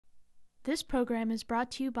This program is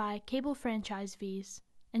brought to you by cable franchise fees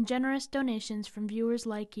and generous donations from viewers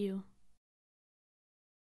like you.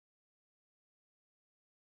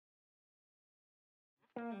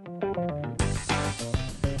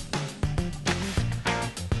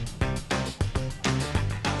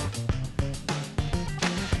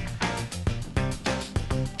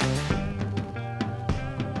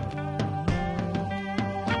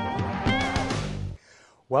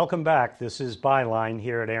 Welcome back. This is Byline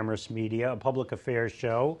here at Amherst Media, a public affairs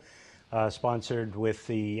show sponsored with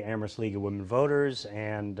the Amherst League of Women Voters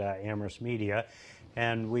and Amherst Media.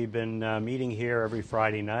 And we've been meeting here every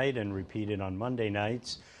Friday night and repeated on Monday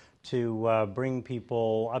nights to bring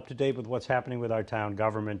people up to date with what's happening with our town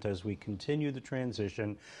government as we continue the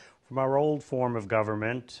transition from our old form of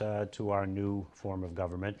government to our new form of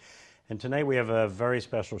government. And tonight we have a very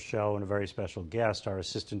special show and a very special guest. Our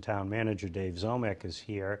Assistant Town Manager, Dave Ziomek, is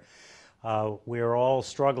here. We are all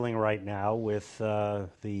struggling right now with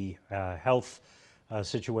the health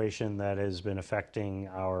situation that has been affecting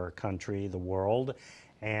our country, the world,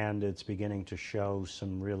 and it's beginning to show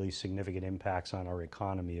some really significant impacts on our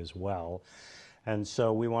economy as well. And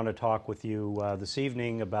so we want to talk with you this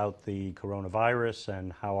evening about the coronavirus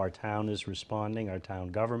and how our town is responding, our town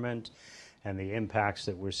government, and the impacts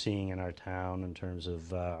that we're seeing in our town in terms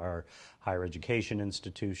of our higher education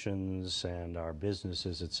institutions and our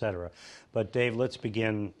businesses, et cetera. But Dave, let's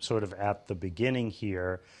begin sort of at the beginning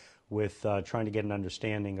here with trying to get an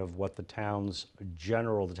understanding of what the town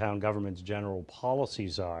government's general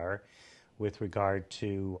policies are with regard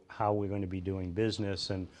to how we're going to be doing business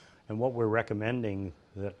and what we're recommending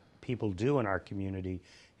that people do in our community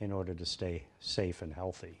in order to stay safe and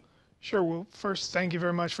healthy. Sure. Well, first, thank you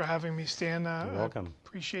very much for having me, Stan. You're welcome. I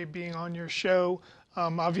appreciate being on your show.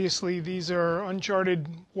 Obviously, these are uncharted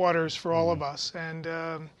waters for all of us, and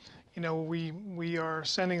we are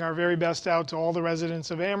sending our very best out to all the residents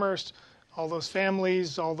of Amherst, all those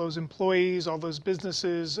families, all those employees, all those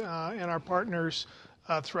businesses, and our partners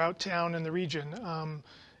throughout town and the region.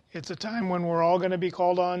 It's a time when we're all going to be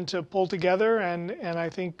called on to pull together, and I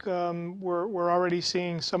think we're already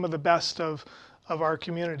seeing some of the best of our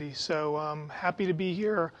community. So happy to be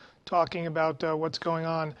here talking about what's going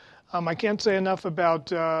on. I can't say enough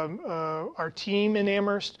about our team in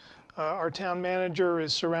Amherst. Our town manager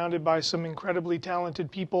is surrounded by some incredibly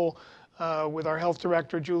talented people with our health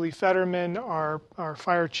director, Julie Fetterman, our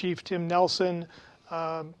fire chief, Tim Nelson,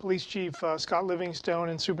 police chief, Scott Livingstone,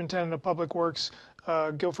 and superintendent of public works,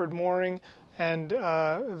 Guilford Mooring. And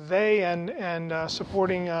they and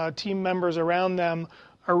supporting team members around them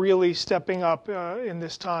are really stepping up in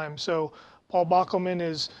this time. So Paul Bockelman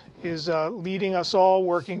is leading us all,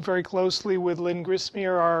 working very closely with Lynn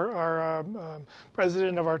Grismier, our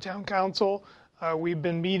president of our town council. We've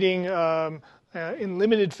been meeting in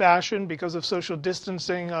limited fashion because of social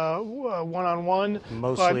distancing, one-on-one.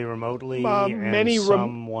 Mostly remotely, and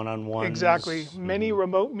some one-on-ones. Exactly. Many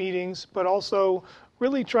remote meetings, but also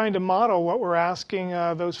really trying to model what we're asking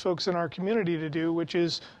those folks in our community to do, which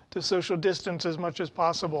is to social distance as much as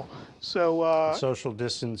possible. So social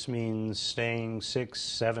distance means staying 6,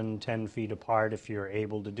 7, 10 feet apart if you're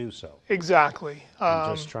able to do so. Exactly.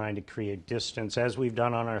 Just trying to create distance. As we've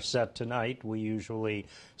done on our set tonight, we usually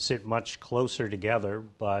sit much closer together,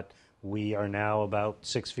 but we are now about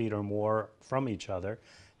 6 feet or more from each other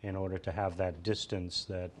in order to have that distance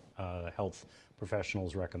that health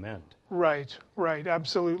professionals recommend. Right,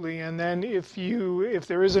 absolutely. And then if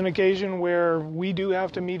there is an occasion where we do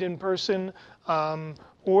have to meet in person, or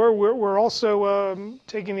we're also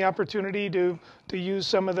taking the opportunity to use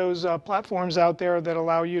some of those platforms out there that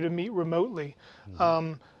allow you to meet remotely.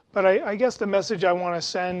 Mm-hmm. But I guess the message I want to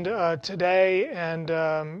send today and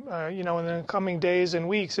in the coming days and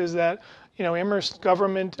weeks is that Amherst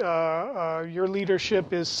government, your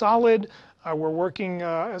leadership is solid. We're working,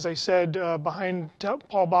 as I said, behind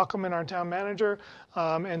Paul Bockelman, our town manager,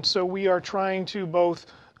 and so we are trying to both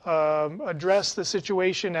address the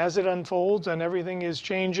situation as it unfolds, and everything is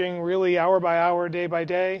changing really hour by hour, day by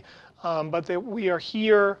day, but that we are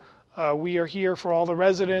here for all the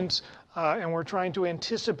residents, and we're trying to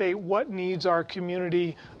anticipate what needs our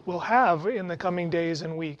community will have in the coming days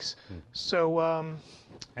and weeks. So,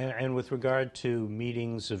 and with regard to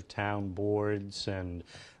meetings of town boards and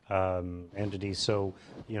entities. So,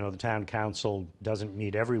 the town council doesn't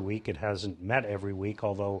meet every week. It hasn't met every week,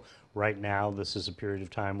 although right now this is a period of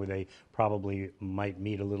time where they probably might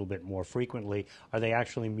meet a little bit more frequently. Are they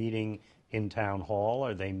actually meeting in town hall?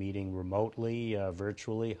 Are they meeting remotely,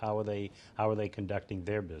 virtually? How are they conducting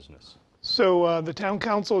their business? So the town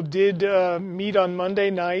council did meet on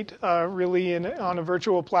Monday night, really on a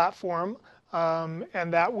virtual platform.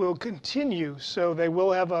 and that will continue. So they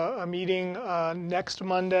will have a meeting next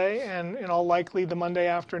Monday, and in all likely the Monday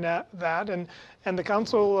after that. And the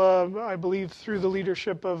council, I believe, through the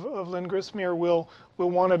leadership of Lynn Grissmere, will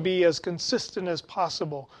want to be as consistent as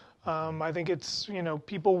possible. I think it's,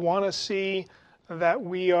 people want to see that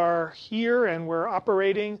we are here and we're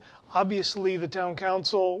operating. Obviously, the town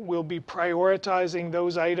council will be prioritizing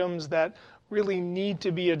those items that really need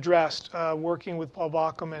to be addressed, working with Paul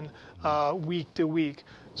Bachman week to week.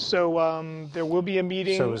 So there will be a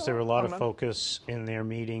meeting. So is there a lot of focus in their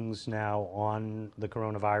meetings now on the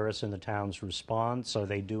coronavirus and the town's response? Are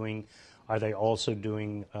they also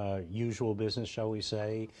doing usual business, shall we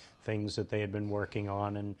say, things that they had been working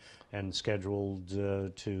on and scheduled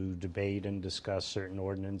to debate and discuss certain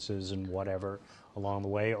ordinances and whatever along the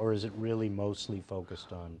way? Or is it really mostly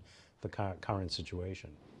focused on the current situation?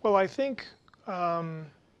 Well, I think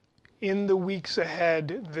in the weeks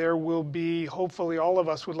ahead, there will be, hopefully all of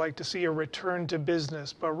us would like to see a return to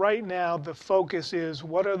business. But right now, the focus is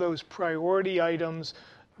what are those priority items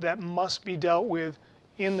that must be dealt with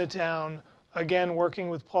in the town, again, working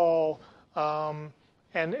with Paul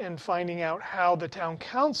and finding out how the town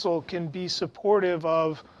council can be supportive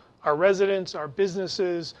of our residents, our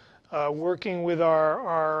businesses, working with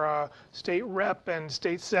our state rep and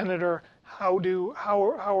state senator. How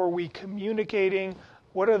are we communicating?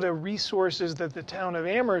 What are the resources that the town of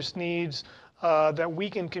Amherst needs that we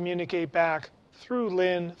can communicate back through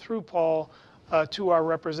Lynn, through Paul, to our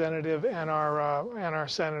representative and our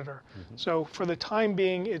senator? Mm-hmm. So for the time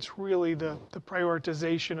being, it's really the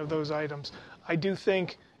prioritization of those items. I do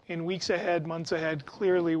think in weeks ahead, months ahead,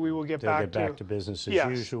 clearly we will get back to business as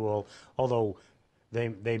usual, although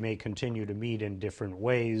they may continue to meet in different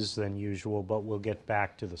ways than usual, but we'll get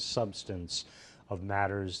back to the substance of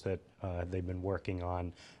matters that they've been working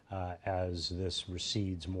on as this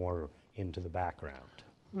recedes more into the background.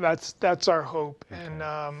 That's our hope. Okay. And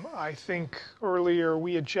I think earlier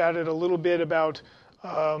we had chatted a little bit about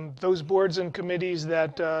those boards and committees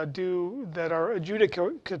that are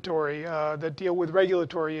adjudicatory, that deal with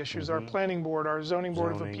regulatory issues, mm-hmm. our planning board, our zoning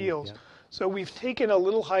board of appeals. Yeah. So we've taken a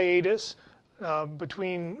little hiatus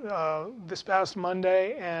between this past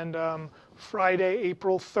Monday and Friday,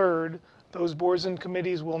 April 3rd. Those boards and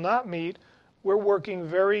committees will not meet. We're working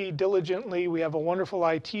very diligently. We have a wonderful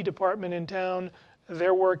IT department in town.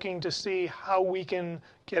 They're working to see how we can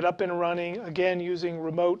get up and running, again, using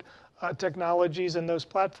remote technologies and those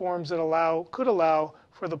platforms that could allow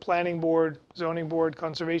for the planning board, zoning board,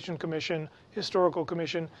 conservation commission, historical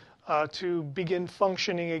commission to begin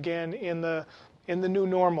functioning again in the new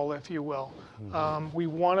normal, if you will. Mm-hmm. We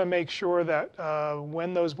want to make sure that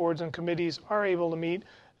when those boards and committees are able to meet,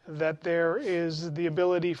 that there is the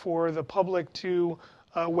ability for the public to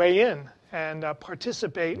weigh in and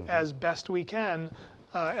participate mm-hmm. as best we can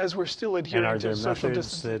as we're still adhering to social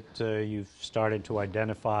distancing. And are there methods that you've started to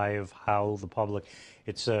identify of how the public,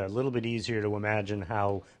 it's a little bit easier to imagine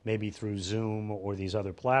how maybe through Zoom or these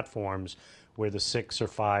other platforms where the 6 or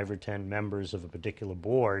 5 or 10 members of a particular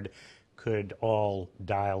board could all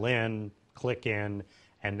dial in, click in,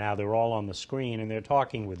 and now they're all on the screen and they're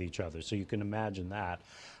talking with each other. So you can imagine that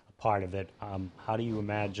part of it. How do you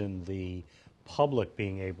imagine the public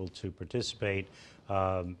being able to participate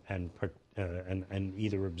and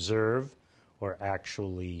either observe or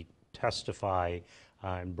actually testify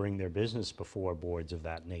and bring their business before boards of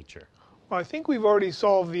that nature? Well, I think we've already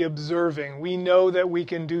solved the observing. We know that we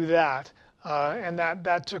can do that. And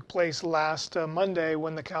that took place last Monday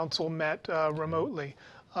when the council met remotely.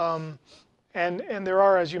 And there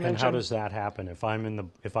are, as you mentioned. And how does that happen? If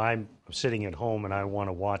I'm sitting at home and I want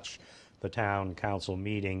to watch the town council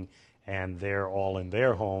meeting and they're all in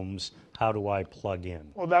their homes, how do I plug in?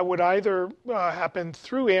 Well, that would either happen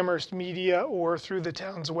through Amherst Media or through the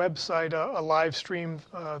town's website, a live stream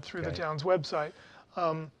through the town's website.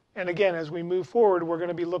 And again, as we move forward, we're going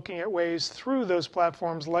to be looking at ways through those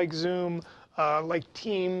platforms like Zoom, like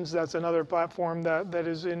Teams. That's another platform that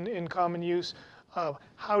is in common use.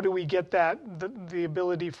 How do we get the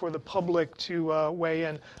ability for the public to weigh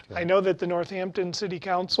in? Okay. I know that the Northampton City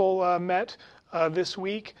Council met this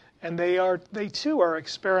week, and they too are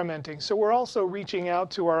experimenting. So we're also reaching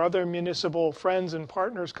out to our other municipal friends and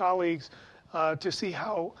partners, colleagues, to see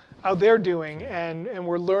how they're doing, and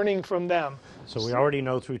we're learning from them. So we already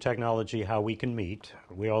know through technology how we can meet.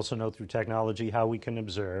 We also know through technology how we can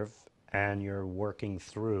observe, and you're working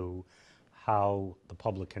through how the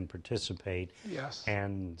public can participate. Yes.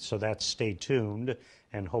 And so that's stay tuned,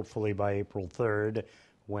 and hopefully by April 3rd,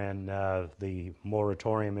 when the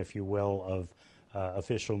moratorium, if you will, of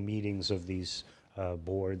official meetings of these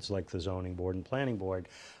boards like the zoning board and planning board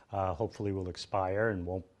hopefully will expire and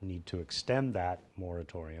won't need to extend that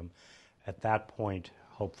moratorium. At that point,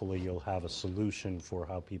 hopefully you'll have a solution for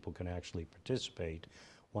how people can actually participate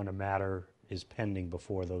when a matter is pending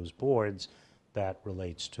before those boards that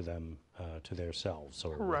relates to them, to themselves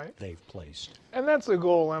or what they've placed. And that's the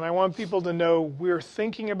goal, and I want people to know we're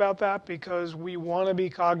thinking about that because we want to be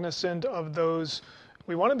cognizant of those.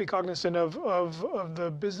 We want to be cognizant of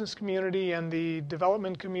the business community and the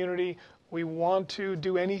development community. We want to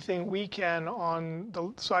do anything we can on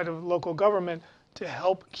the side of local government to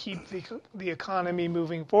help keep the economy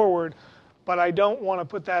moving forward. But I don't want to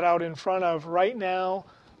put that out in front of right now.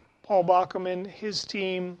 Paul Bockelman, his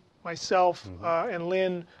team, myself, and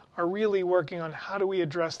Lynn are really working on how do we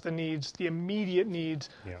address the needs, the immediate needs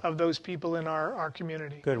of those people in our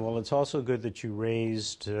community. Good. Well, it's also good that you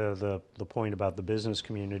raised the point about the business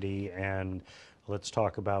community, and let's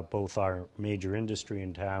talk about both our major industry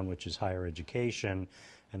in town, which is higher education,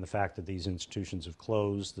 and the fact that these institutions have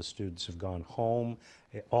closed, the students have gone home.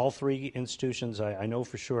 All three institutions, I know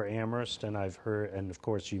for sure Amherst, and I've heard, and of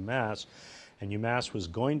course UMass, and UMass was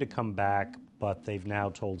going to come back, but they've now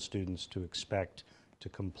told students to expect to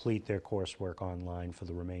complete their coursework online for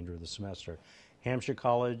the remainder of the semester. Hampshire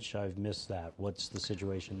College, I've missed that. What's the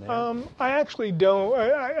situation there? I actually don't.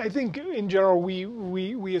 I think in general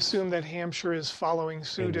we assume that Hampshire is following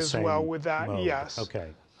suit as well with that. Mode. Yes. Okay.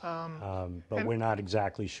 But we're not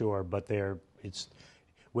exactly sure. But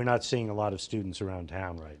we're not seeing a lot of students around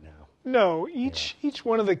town right now. No, each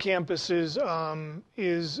one of the campuses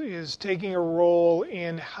is taking a role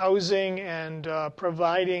in housing and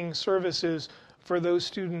providing services for those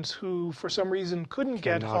students who, for some reason, couldn't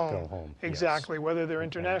get home. Go home. Exactly, whether they're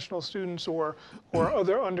international students or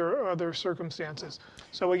under other circumstances.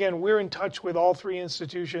 So again, we're in touch with all three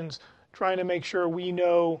institutions, trying to make sure we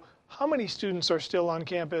know how many students are still on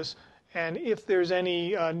campus and if there's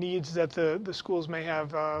any needs that the schools may have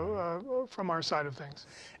from our side of things.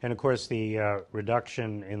 And of course, the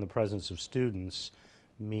reduction in the presence of students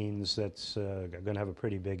means that's going to have a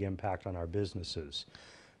pretty big impact on our businesses.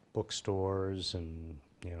 Bookstores and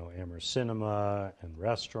Amherst Cinema and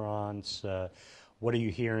restaurants. What are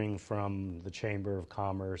you hearing from the Chamber of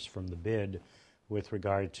Commerce, from the bid, with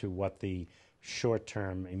regard to what the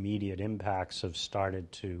short-term immediate impacts have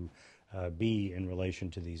started to be in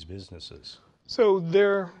relation to these businesses? So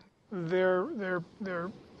they're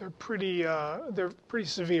pretty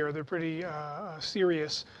severe. They're pretty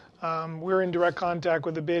serious. We're in direct contact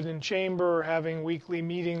with the bid and chamber, having weekly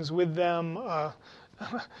meetings with them.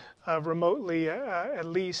 Remotely at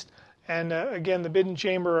least. And again, the bid and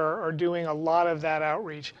chamber are doing a lot of that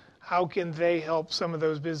outreach. How can they help some of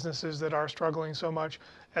those businesses that are struggling so much?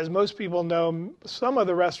 As most people know, some of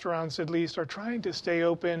the restaurants at least are trying to stay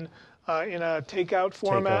open in a takeout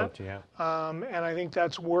format. And I think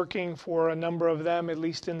that's working for a number of them, at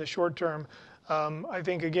least in the short term. I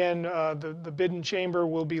think, again, the bid and chamber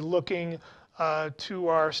will be looking to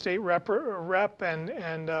our state rep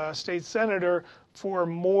and state senator for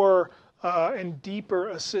more and deeper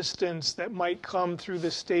assistance that might come through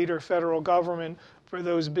the state or federal government for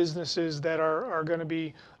those businesses that are going to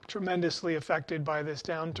be tremendously affected by this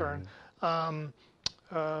downturn.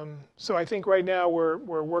 So I think right now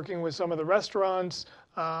we're working with some of the restaurants.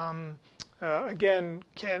 Again,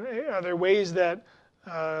 are there ways that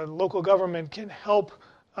local government can help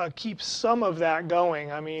keep some of that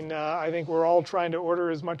going? I mean, I think we're all trying to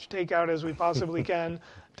order as much takeout as we possibly can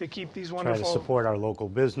to keep these wonderful... Try to support our local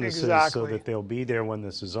businesses so that they'll be there when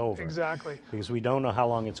this is over. Exactly. Because we don't know how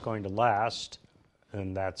long it's going to last,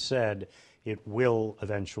 and that said, it will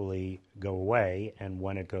eventually go away, and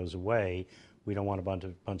when it goes away, we don't want a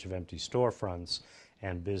bunch of empty storefronts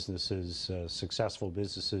and businesses, successful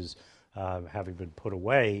businesses, having been put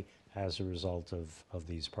away as a result of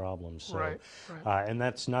these problems. So, right. And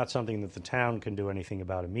that's not something that the town can do anything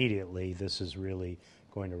about immediately. This is really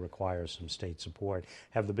going to require some state support.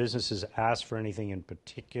 Have the businesses asked for anything in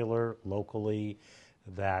particular locally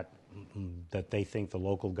that they think the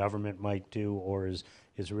local government might do, or is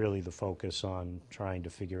really the focus on trying to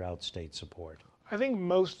figure out state support? I think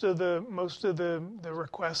most of the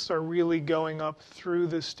requests are really going up through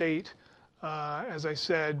the state. As I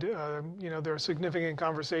said, there are significant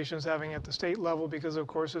conversations having at the state level because, of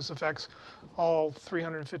course, this affects all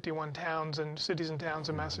 351 towns and cities and towns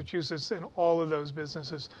in Massachusetts and all of those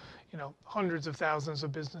businesses, hundreds of thousands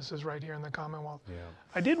of businesses right here in the Commonwealth. Yeah.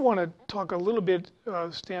 I did want to talk a little bit,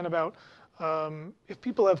 Stan, about if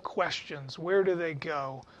people have questions, where do they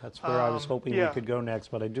go? That's where I was hoping we could go next,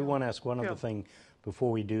 but I do want to ask one other thing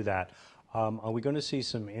before we do that. Are we going to see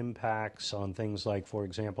some impacts on things like, for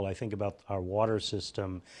example, I think about our water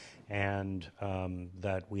system, and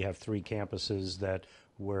that we have 3 campuses that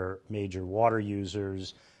were major water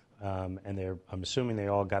users, and I'm assuming they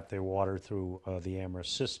all got their water through the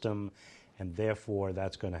Amherst system, and therefore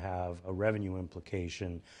that's going to have a revenue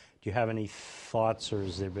implication. Do you have any thoughts, or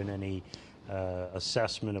has there been any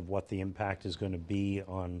assessment of what the impact is going to be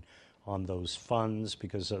on those funds?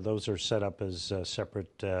 Because those are set up as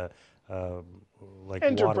separate like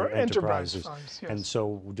water enterprises. Funds, yes. And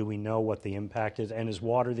so do we know what the impact is? And is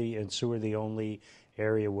water and sewer the only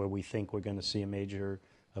area where we think we're going to see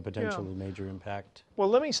a potentially major impact? Well,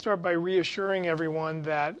 let me start by reassuring everyone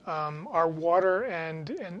that our water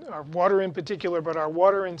and our water in particular, but our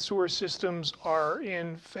water and sewer systems are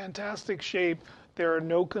in fantastic shape. There are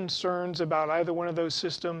no concerns about either one of those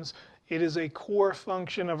systems. It is a core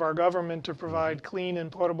function of our government to provide clean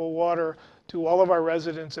and potable water to all of our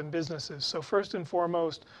residents and businesses. So first and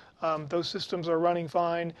foremost, those systems are running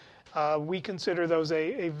fine. We consider those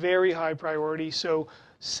a very high priority. So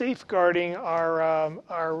safeguarding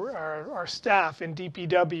our staff in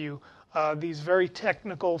DPW, these very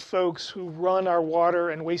technical folks who run our water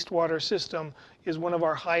and wastewater system, is one of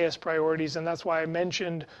our highest priorities, and that's why I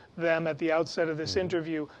mentioned them at the outset of this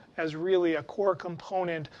interview as really a core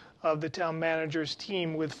component of the town manager's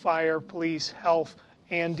team with fire, police, health,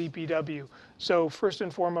 and DPW. So first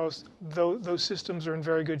and foremost, those systems are in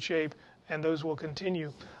very good shape, and those will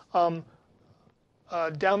continue. Down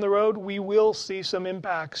the road, we will see some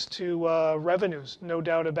impacts to revenues, no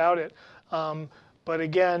doubt about it. But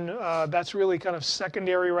again, that's really kind of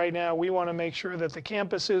secondary right now. We want to make sure that the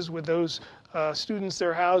campuses with those students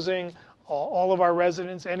they're housing, all of our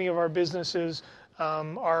residents, any of our businesses,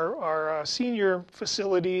 our senior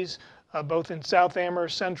facilities, both in South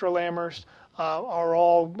Amherst, Central Amherst, are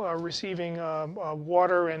all receiving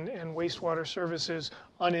water and wastewater services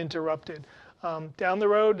uninterrupted. Down the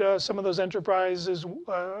road, some of those enterprises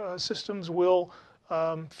systems will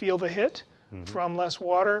feel the hit from less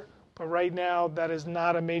water. But right now, that is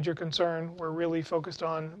not a major concern. We're really focused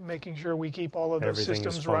on making sure we keep all of those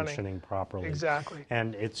systems running. Everything is functioning properly. Exactly.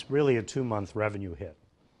 And it's really a 2-month revenue hit,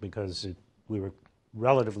 because we were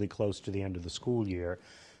relatively close to the end of the school year.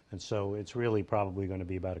 And so it's really probably going to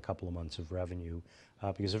be about a couple of months of revenue.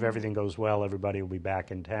 Because if everything goes well, everybody will be back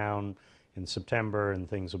in town in September, and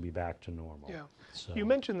things will be back to normal. Yeah. So. You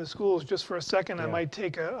mentioned the schools just for a second. Yeah. I might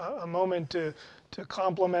take a moment to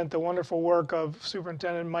compliment the wonderful work of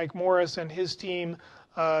Superintendent Mike Morris and his team.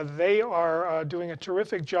 They are doing a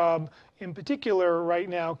terrific job, in particular right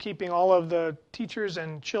now, keeping all of the teachers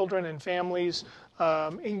and children and families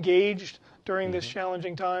engaged during this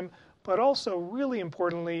challenging time. But also, really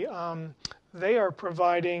importantly, they are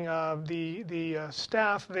providing the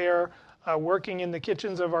staff there working in the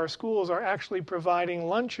kitchens of our schools are actually providing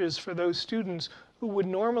lunches for those students who would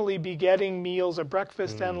normally be getting meals, a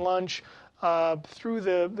breakfast and lunch, through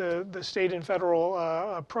the state and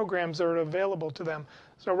federal programs that are available to them.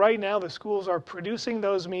 So right now the schools are producing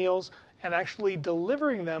those meals and actually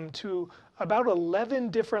delivering them to about 11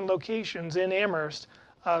 different locations in Amherst.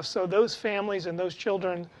 So those families and those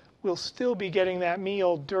children will still be getting that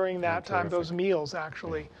meal during that time, those meals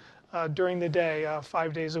actually, during the day,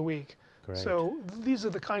 5 days a week. Great. So these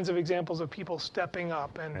are the kinds of examples of people stepping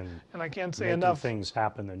up, and I can't say enough. Things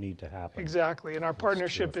happen that need to happen. Exactly, and our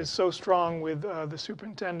partnership is so strong with the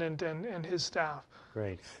superintendent and his staff.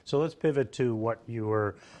 Great. So let's pivot to what you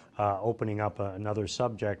were opening up another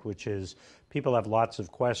subject, which is people have lots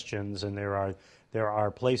of questions, and there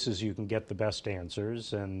are places you can get the best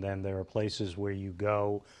answers, and then there are places where you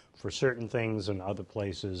go for certain things and other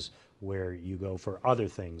places where you go for other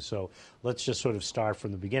things. So let's just sort of start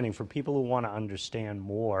from the beginning. For people who want to understand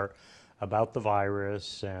more about the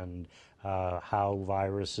virus and how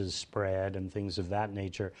viruses spread and things of that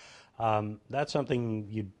nature, that's something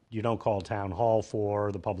you don't call town hall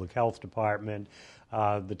for, the public health department.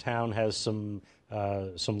 The town has some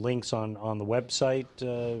links on the website.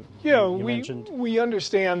 We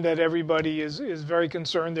understand that everybody is very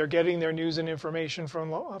concerned. They're getting their news and information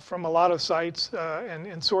from a lot of sites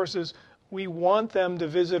and sources. We want them to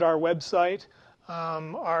visit our website,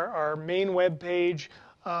 our main web page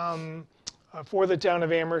for the town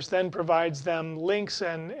of Amherst. Then provides them links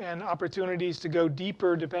and opportunities to go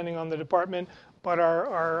deeper depending on the department. But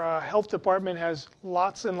our health department has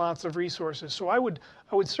lots and lots of resources. So I would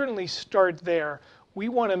certainly start there. We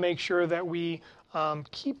want to make sure that we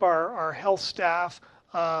keep our health staff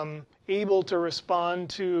able to respond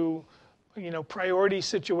to priority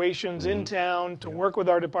situations in town, to work with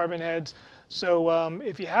our department heads. So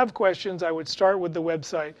if you have questions, I would start with the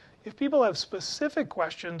website. if people have specific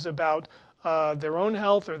questions about their own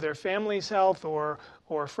health or their family's health or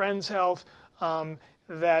friends' health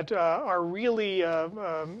that are really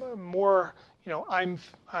more, I'm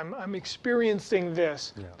experiencing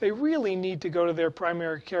this. Yeah. They really need to go to their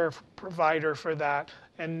primary care provider for that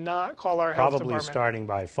and not call our health department. Probably starting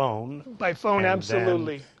by phone. By phone, and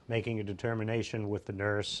absolutely. Then making a determination with the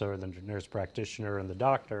nurse or the nurse practitioner and the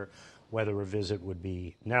doctor whether a visit would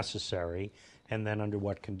be necessary, and then under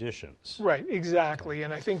what conditions. Right, exactly.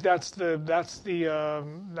 And I think that's the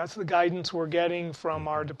guidance we're getting from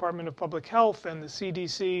our Department of Public Health and the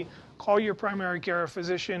CDC. Call your primary care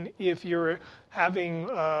physician if you're having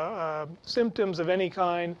symptoms of any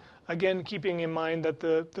kind. Again, keeping in mind that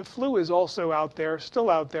the flu is also out there, still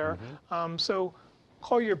out there. So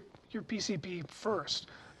call your PCP first.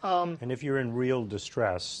 And if you're in real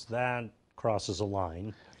distress, that crosses a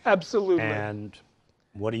line. Absolutely. And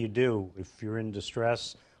what do you do if you're in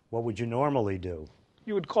distress? What would you normally do?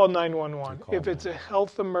 You would call 911. If it's a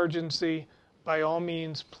health emergency, by all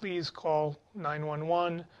means, please call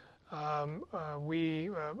 911.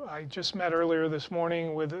 I just met earlier this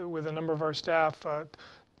morning with a number of our staff.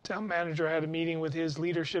 Town manager had a meeting with his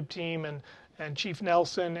leadership team, and Chief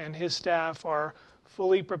Nelson and his staff are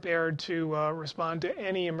fully prepared to respond to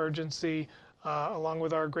any emergency, along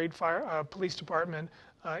with our great police department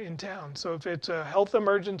in town. So if it's a health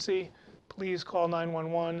emergency, please call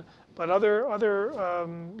 911. But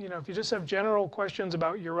if you just have general questions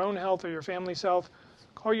about your own health or your family's health,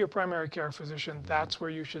 call your primary care physician. That's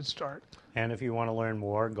where you should start. And if you want to learn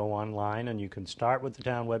more, go online, and you can start with the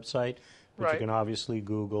town website, but right. You can obviously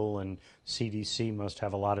Google, and CDC must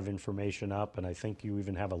have a lot of information up, and I think you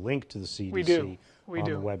even have a link to the CDC we do.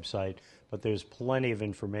 The website. But there's plenty of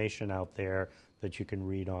information out there that you can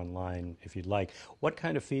read online if you'd like. What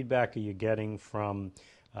kind of feedback are you getting from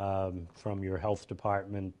your health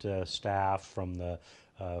department staff, from the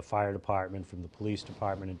fire department, from the police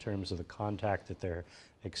department in terms of the contact that they're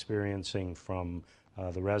experiencing from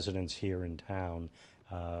the residents here in town?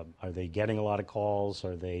 Are they getting a lot of calls?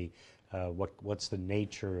 Are they what's the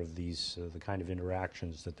nature of these the kind of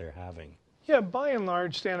interactions that they're having? Yeah, by and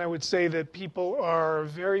large, Stan, I would say that people are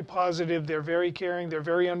very positive. They're very caring. They're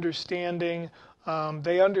very understanding.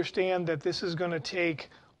 They understand that this is going to take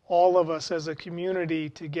all of us as a community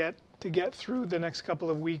to get through the next couple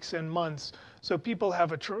of weeks and months. So people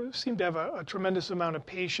seem to have a tremendous amount of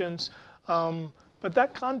patience, but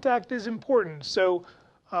that contact is important. So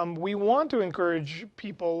we want to encourage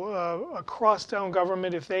people across town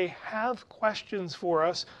government, if they have questions for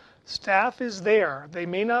us, staff is there. They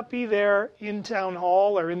may not be there in town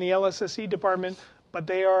hall or in the LSSE department, but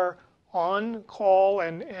they are on call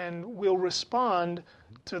and will respond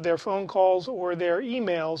to their phone calls or their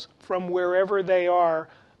emails from wherever they are,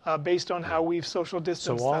 based on how we've social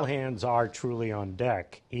distanced So all them. hands are truly on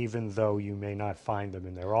deck, even though you may not find them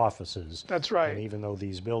in their offices. That's right. And even though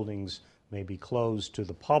these buildings may be closed to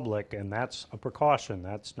the public, and that's a precaution.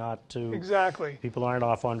 That's not to... Exactly. People aren't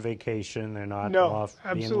off on vacation. They're not No, off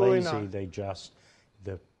being absolutely lazy. not. They just,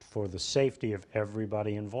 for the safety of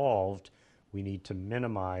everybody involved, we need to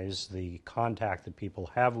minimize the contact that people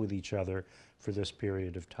have with each other for this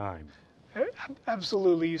period of time.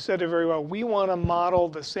 Absolutely. You said it very well. We want to model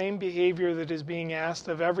the same behavior that is being asked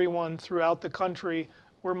of everyone throughout the country.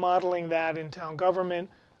 We're modeling that in town government.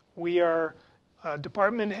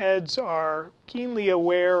 Department heads are keenly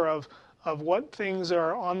aware of what things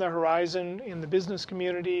are on the horizon in the business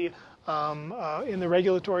community, in the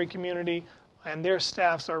regulatory community, and their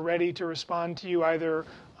staffs are ready to respond to you either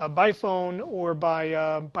by phone or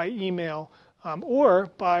by email, or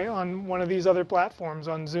on one of these other platforms,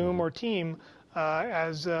 on Zoom or Team,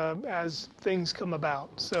 as things come about.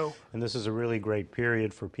 So, and this is a really great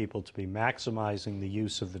period for people to be maximizing the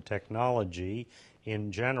use of the technology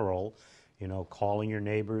in general. You know, calling your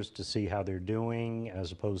neighbors to see how they're doing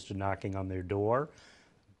as opposed to knocking on their door.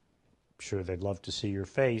 Sure, they'd love to see your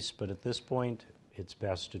face, but at this point, it's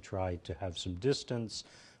best to try to have some distance,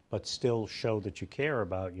 but still show that you care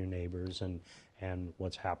about your neighbors and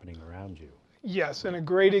what's happening around you. Yes, and a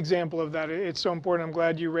great example of that, it's so important, I'm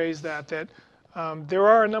glad you raised that there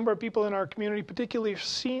are a number of people in our community, particularly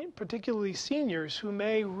seniors, who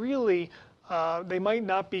may really, they might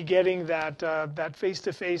not be getting that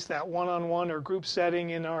face-to-face, that one-on-one or group setting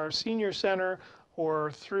in our senior center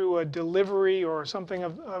or through a delivery or something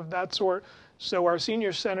of that sort. So our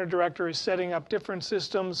senior center director is setting up different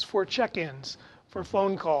systems for check-ins, for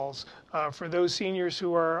phone calls, for those seniors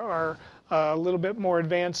who are a little bit more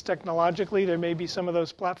advanced technologically. There may be some of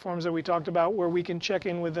those platforms that we talked about where we can check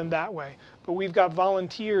in with them that way. But we've got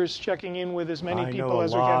volunteers checking in with as many people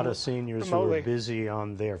as we can I know a lot of seniors remotely. who are busy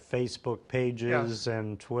on their Facebook pages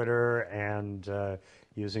and Twitter and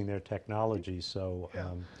using their technology. So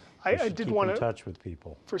I should did keep want in to, touch with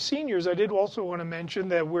people. for seniors, I did also want to mention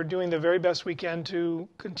that we're doing the very best we can to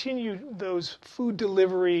continue those food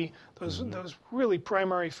delivery, those really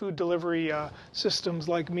primary food delivery systems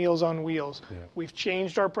like Meals on Wheels. Yeah. We've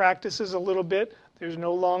changed our practices a little bit. There's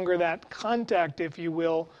no longer that contact, if you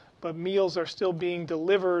will, but meals are still being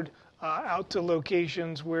delivered out to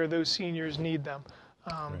locations where those seniors need them.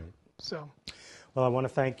 So. Well, I want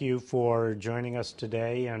to thank you for joining us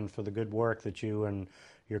today and for the good work that you and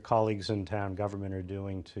your colleagues in town government are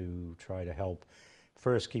doing to try to help,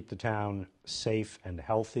 first, keep the town safe and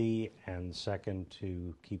healthy, and second,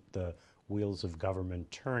 to keep the wheels of government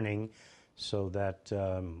turning so that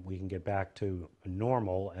we can get back to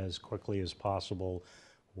normal as quickly as possible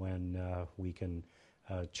when we can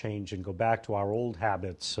change and go back to our old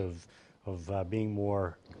habits of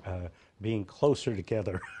being closer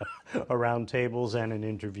together around tables and in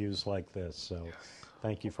interviews like this. So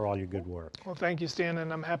thank you for all your good work. Well, thank you, Stan,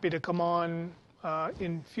 and I'm happy to come on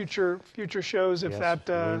in future shows if Yes,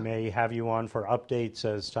 that. we may have you on for updates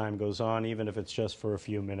as time goes on, even if it's just for a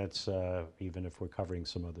few minutes, even if we're covering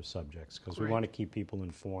some other subjects, because we want to keep people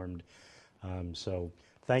informed. So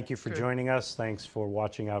thank you for joining us. Thanks for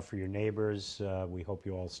watching out for your neighbors. We hope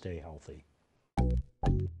you all stay healthy.